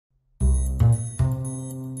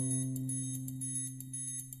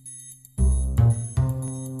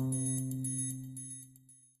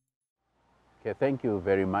Thank you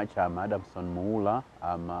very much. I'm Adamson Muula.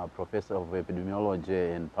 I'm a Professor of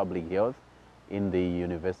Epidemiology and Public Health in the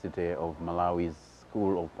University of Malawi's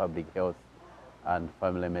School of Public Health and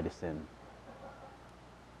Family Medicine.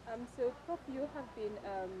 So, Prof, you have been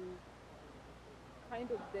kind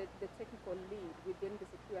of the technical lead within the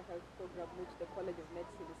Secure Health Program, which the College of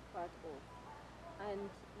Medicine is part of. And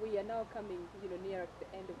we are now coming, near the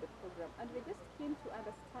end of the program. And we're just keen to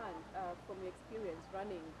understand from your experience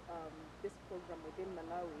running this program within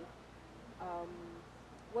Malawi,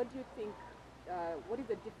 what do you think, what is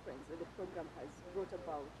the difference that the program has brought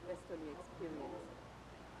about based on your experience?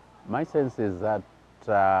 My sense is that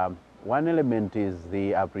one element is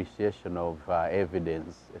the appreciation of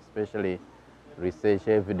evidence, especially research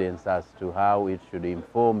evidence as to how it should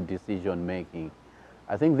inform decision making.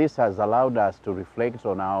 I think this has allowed us to reflect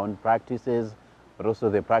on our own practices, but also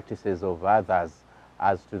the practices of others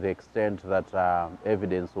as to the extent that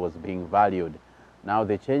evidence was being valued. Now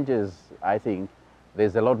the changes, I think,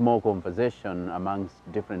 there's a lot more conversation amongst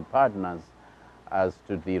different partners as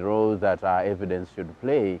to the role that our evidence should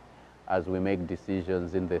play as we make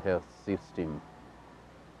decisions in the health system.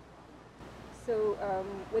 So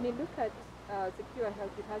when you look at Secure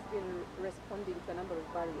Health, it has been responding to a number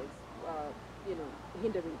of barriers,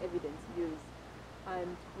 hindering evidence use.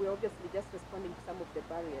 And we're obviously just responding to some of the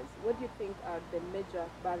barriers. What do you think are the major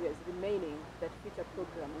barriers remaining that future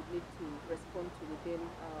program would need to respond to within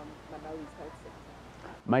Malawi's health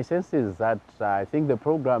sector? My sense is that I think the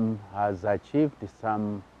program has achieved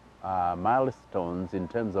some milestones in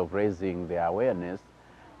terms of raising the awareness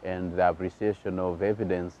and the appreciation of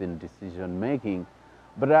evidence in decision making.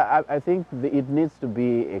 But I think it needs to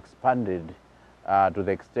be expanded to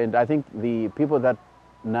the extent, I think the people that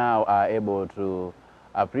now are able to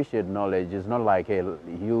appreciate knowledge is not like a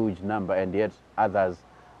huge number, and yet others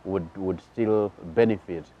would still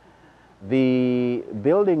benefit. The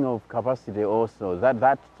building of capacity also,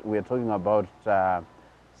 that we're talking about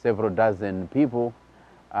several dozen people.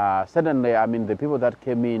 Certainly, I mean, the people that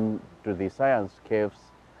came in to the science caves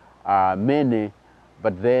are many,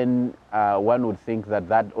 but then one would think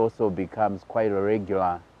that also becomes quite a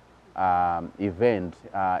regular event,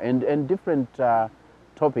 and different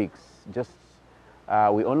topics. Just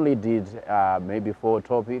we only did maybe 4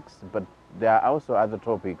 topics, but there are also other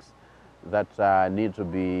topics that need to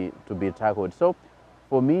be tackled. So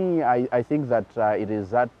for me, I think that it is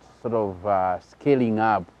that sort of scaling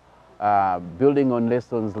up, building on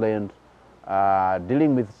lessons learned,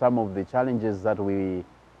 dealing with some of the challenges that we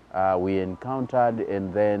encountered,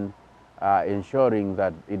 and then ensuring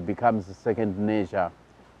that it becomes second nature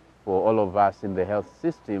for all of us in the health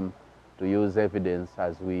system to use evidence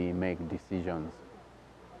as we make decisions.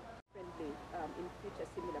 In future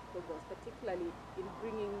similar programs, particularly in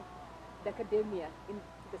bringing the academia into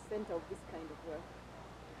the center of this kind of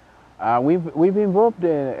work? We've involved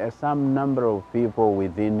some number of people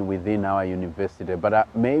within our university,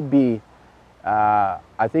 but maybe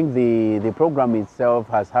I think the program itself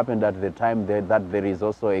has happened at the time that there is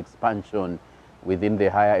also expansion within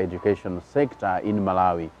the higher education sector in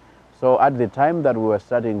Malawi. So at the time that we were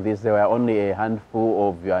starting this, there were only a handful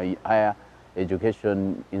of higher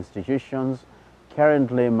education institutions.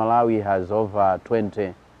 Currently, Malawi has over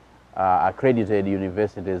 20 accredited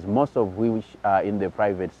universities, most of which are in the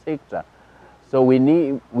private sector. So we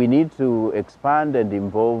need to expand and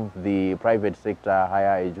involve the private sector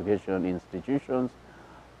higher education institutions,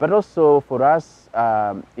 but also for us,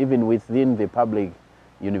 even within the public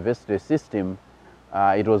university system,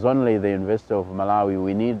 it was only the University of Malawi.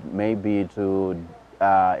 We need maybe to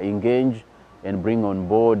engage and bring on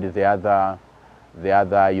board the other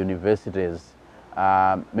universities.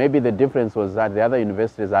 Maybe the difference was that the other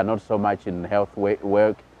universities are not so much in health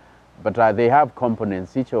work, but they have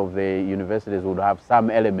components. Each of the universities would have some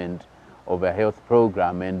element of a health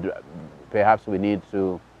program, and perhaps we need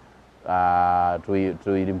to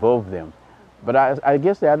involve them. But I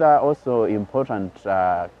guess the other also important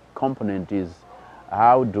component is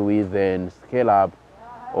how do we then scale up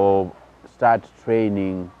or start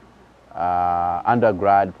training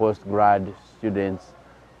undergrad, postgrad students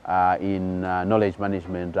in knowledge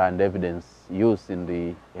management and evidence use in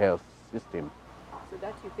the health system. So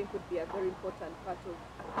that you think would be a very important part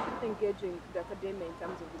of engaging the academia in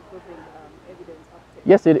terms of improving evidence uptake?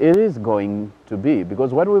 Yes, it is going to be,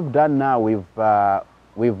 because what we've done now,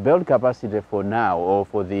 we've built capacity for now, or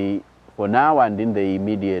for now and in the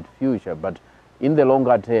immediate future. But in the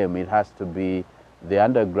longer term, it has to be the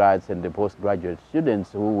undergrads and the postgraduate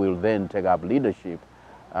students who will then take up leadership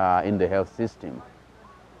in the health system.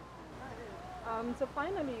 So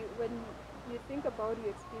finally, when you think about your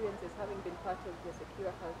experiences having been part of the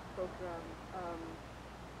Secure Health program,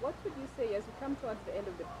 what would you say, as you come towards the end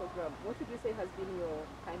of the program, what would you say has been your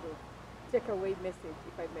kind of takeaway message,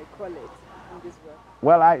 if I may call it, in this work?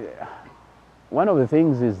 Well, one of the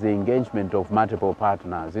things is the engagement of multiple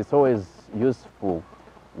partners. It's always useful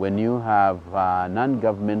when you have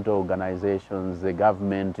non-governmental organizations, the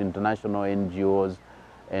government, international NGOs,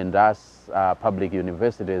 and us public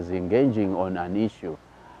universities engaging on an issue.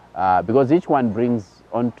 Because each one brings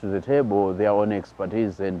onto the table their own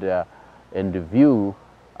expertise and view,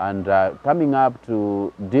 and coming up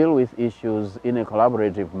to deal with issues in a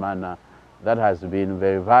collaborative manner, that has been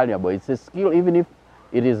very valuable. It's a skill, even if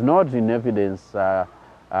it is not in evidence,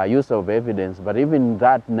 use of evidence, but even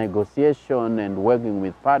that negotiation and working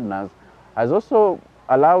with partners has also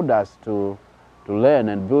allowed us to learn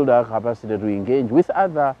and build our capacity to engage with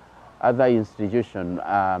other institutions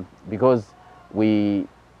because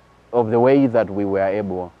of the way that we were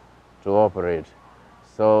able to operate.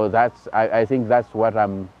 So I think that's what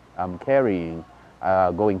I'm carrying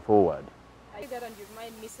going forward. I that and you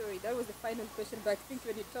remind me, sorry, that was the final question, but I think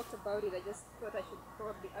when you talked about it, I just thought I should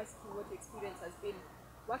probably ask you what your experience has been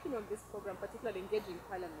working on this program, particularly engaging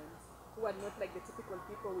Parliament, who are not like the typical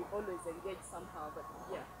people we always engage somehow, but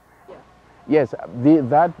yeah. Yes,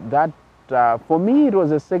 for me it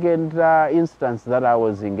was a second instance that I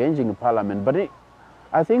was engaging Parliament, but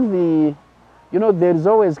I think there is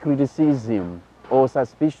always criticism or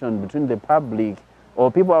suspicion between the public or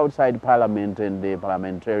people outside Parliament and the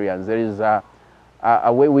parliamentarians. There is a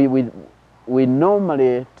way we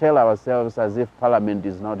normally tell ourselves as if Parliament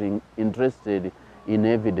is not interested in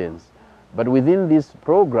evidence. But within this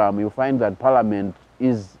program, you find that Parliament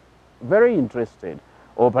is very interested,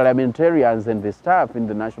 or parliamentarians and the staff in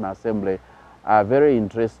the National Assembly are very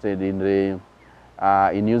interested in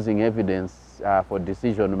using evidence for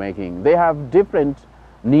decision making. They have different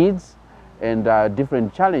needs and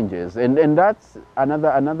different challenges, and that's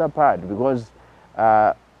another part, because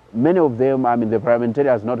many of them, I mean the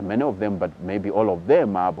parliamentarians, not many of them, but maybe all of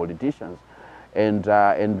them are politicians, and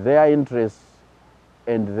their interests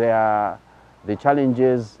and the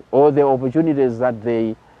challenges or the opportunities that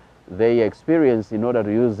they experience in order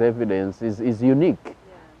to use evidence is unique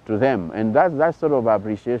to them, and that sort of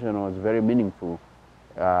appreciation was very meaningful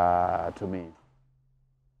to me.